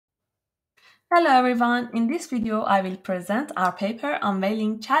Hello everyone, in this video I will present our paper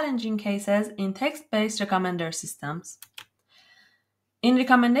Unveiling Challenging Cases in Text-Based Recommender Systems. In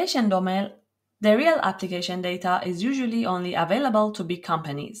recommendation domain, the real application data is usually only available to big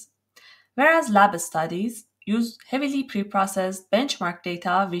companies, whereas lab studies use heavily preprocessed benchmark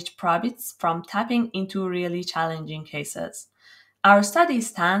data which prohibits from tapping into really challenging cases. Our study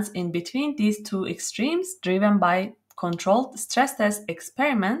stands in between these two extremes, driven by controlled stress test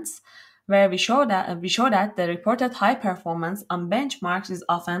experiments where we show that the reported high performance on benchmarks is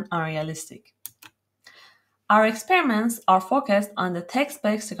often unrealistic. Our experiments are focused on the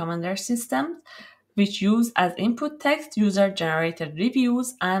text-based recommender systems, which use as input text user-generated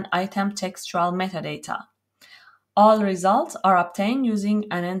reviews and item textual metadata. All results are obtained using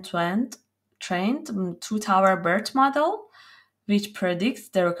an end-to-end trained two-tower BERT model, which predicts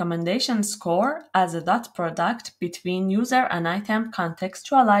the recommendation score as a dot product between user and item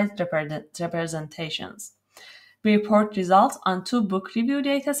contextualized representations. We report results on two book review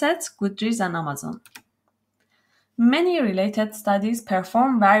datasets, Goodreads and Amazon. Many related studies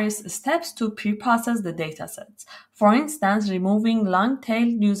perform various steps to pre-process the datasets. For instance, removing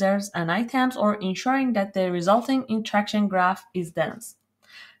long-tailed users and items or ensuring that the resulting interaction graph is dense.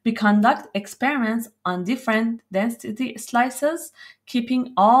 We conduct experiments on different density slices,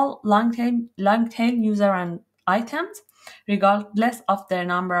 keeping all long-tail user and items, regardless of their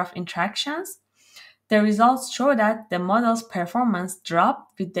number of interactions. The results show that the model's performance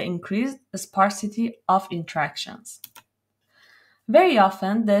dropped with the increased sparsity of interactions. Very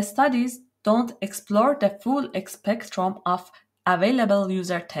often, the studies don't explore the full spectrum of available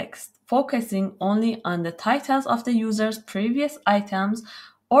user text, focusing only on the titles of the user's previous items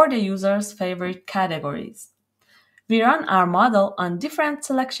or the user's favorite categories. We run our model on different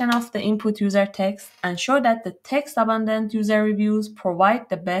selection of the input user text and show that the text-abundant user reviews provide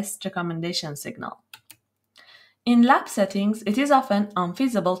the best recommendation signal. In lab settings, it is often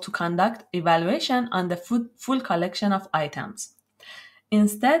unfeasible to conduct evaluation on the full collection of items.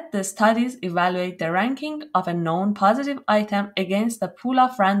 Instead, the studies evaluate the ranking of a known positive item against a pool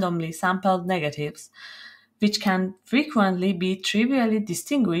of randomly sampled negatives, which can frequently be trivially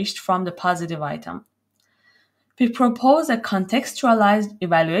distinguished from the positive item. We propose a contextualized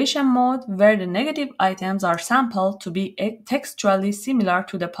evaluation mode where the negative items are sampled to be textually similar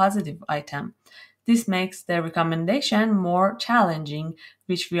to the positive item. This makes the recommendation more challenging,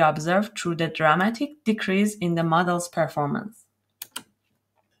 which we observe through the dramatic decrease in the model's performance.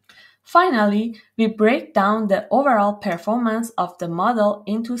 Finally, we break down the overall performance of the model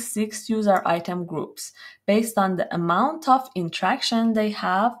into 6 user item groups based on the amount of interaction they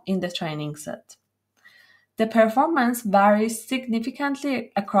have in the training set. The performance varies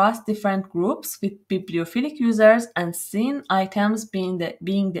significantly across different groups, with bibliophilic users and scene items being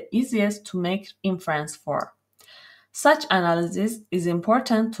the easiest to make inference for. Such analysis is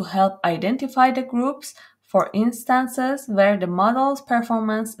important to help identify the groups for instances where the model's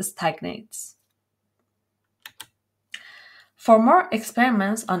performance stagnates. For more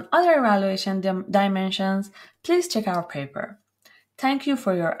experiments on other evaluation dimensions, please check our paper. Thank you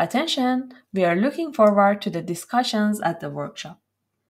for your attention. We are looking forward to the discussions at the workshop.